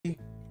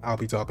I'll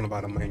be talking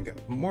about a manga,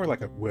 more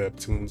like a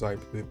webtoon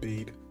type of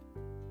beat.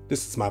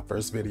 This is my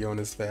first video in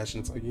this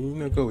fashion, so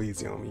go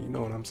easy on me, you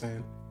know what I'm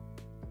saying?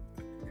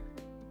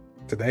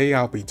 Today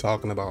I'll be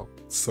talking about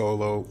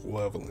Solo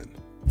Leveling.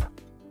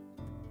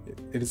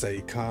 It is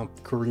a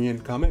Korean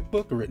comic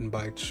book written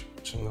by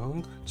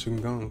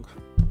Chung-Gong.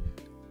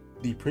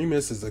 The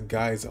premise is a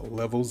guy's at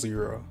level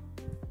 0,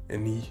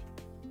 and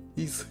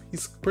he's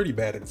pretty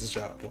bad at his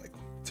job, like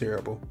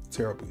terrible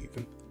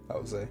even, I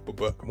would say.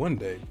 But one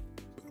day,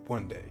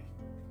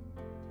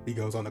 he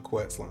goes on a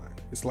quest line.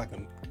 It's like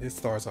it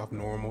starts off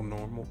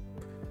normal,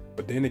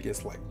 but then it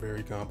gets like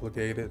very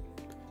complicated.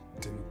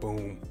 Then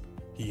boom,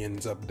 he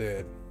ends up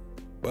dead.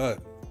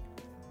 But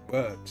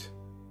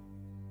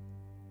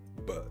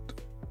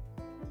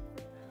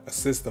a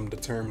system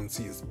determines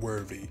he is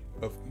worthy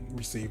of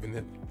receiving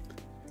it.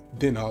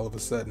 Then all of a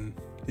sudden,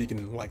 he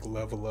can like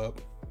level up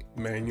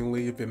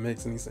manually if it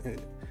makes any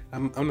sense.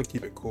 I'm gonna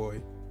keep it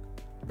coy,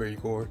 very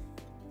coy.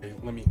 Hey,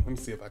 let me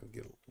see if I can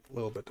get a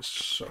little bit to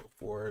show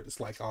for it. It's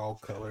like all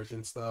colored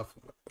and stuff.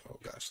 Oh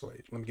gosh,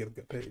 wait, let me get a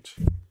good page.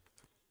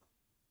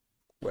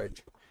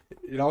 Wait,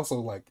 it also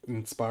like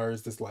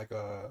inspires this like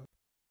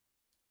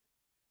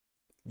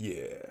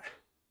yeah,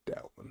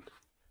 that one.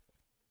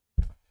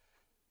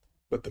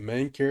 But the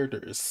main character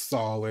is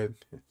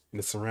solid, and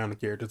the surrounding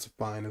characters are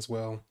fine as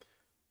well.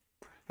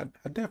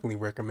 I definitely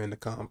recommend a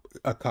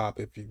cop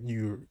if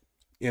you're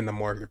in the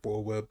market for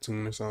a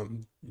webtoon or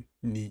something.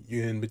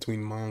 You're in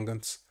between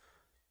mangas.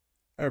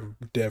 I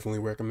definitely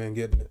recommend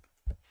getting it.